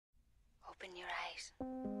Open your eyes.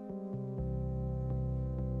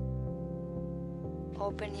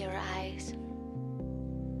 Open your eyes.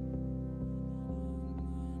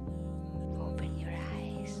 Open your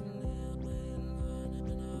eyes.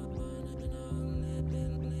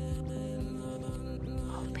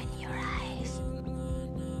 Open your eyes.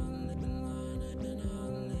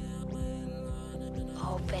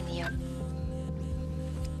 Open your...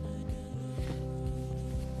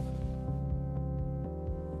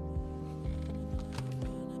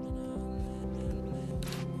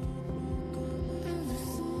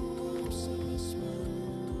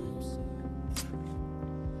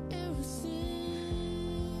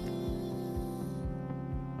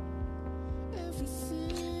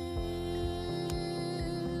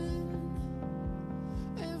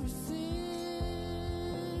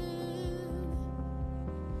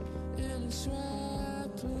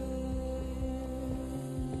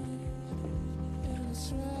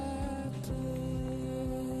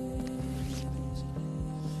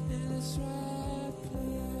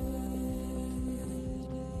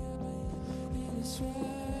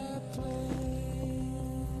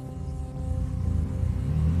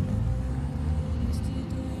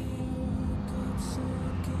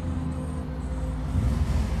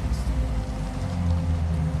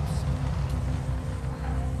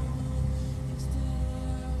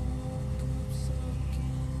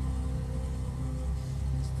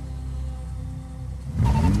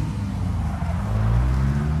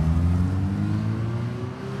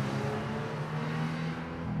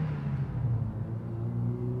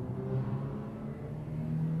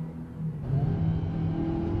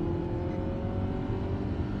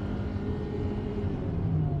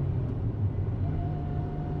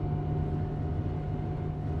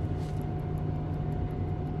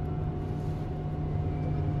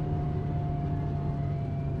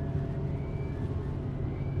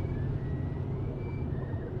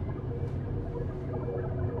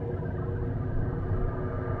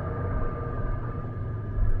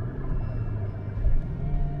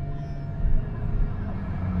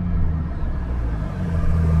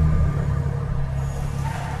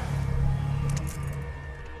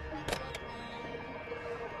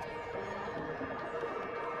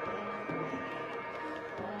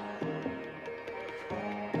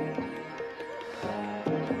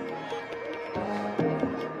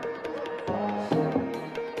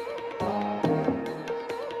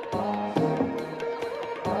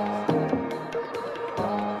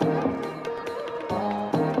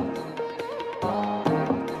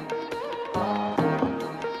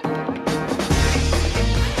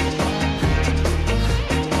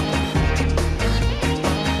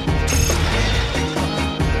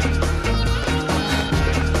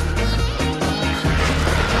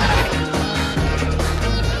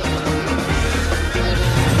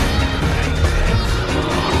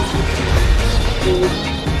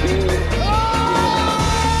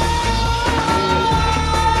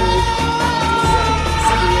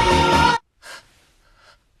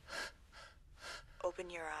 Open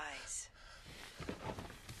your eyes.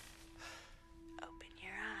 Open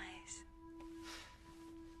your eyes.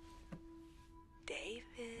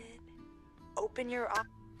 David, open your eyes.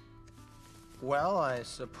 Well, I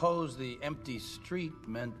suppose the empty street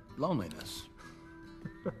meant loneliness.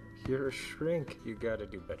 You're a shrink. You gotta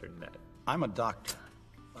do better than that. I'm a doctor.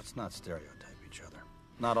 Let's not stereotype each other.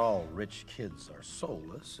 Not all rich kids are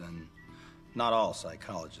soulless, and not all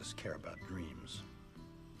psychologists care about dreams.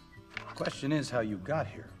 The question is how you got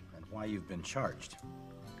here, and why you've been charged.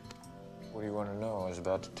 What do you want to know? I was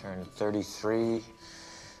about to turn 33.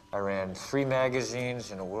 I ran 3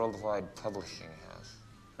 magazines and a worldwide publishing house.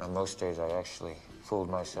 On most days, I actually fooled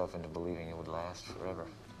myself into believing it would last forever.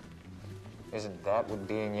 Isn't that what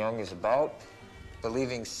being young is about?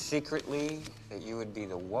 Believing secretly that you would be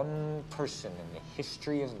the one person in the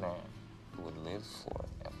history of man who would live forever.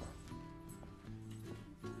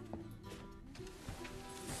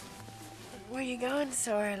 Where are you going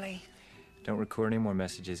so early? Don't record any more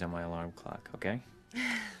messages on my alarm clock, okay?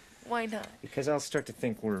 Why not? Because I'll start to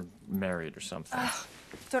think we're married or something.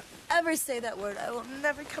 Don't ever say that word. I will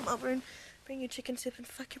never come over and bring you chicken soup and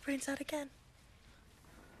fuck your brains out again.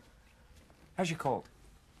 How's your cold?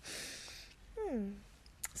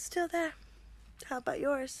 Still there. How about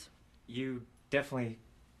yours? You definitely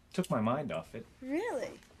took my mind off it.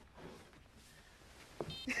 Really?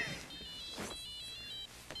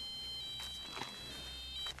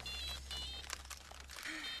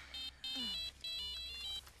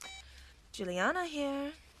 Juliana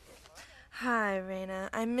here. Hi, Raina.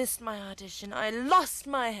 I missed my audition. I lost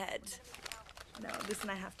my head. No, listen,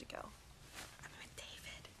 I have to go. I'm with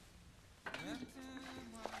David.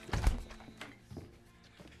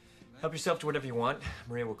 Help yourself to whatever you want.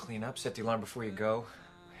 Maria will clean up, set the alarm before you go.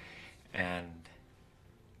 And...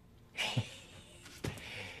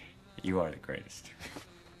 you are the greatest.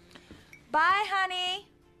 Bye, honey.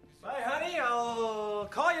 Bye, honey. I'll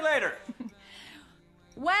call you later.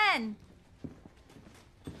 When?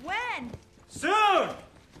 When? Soon!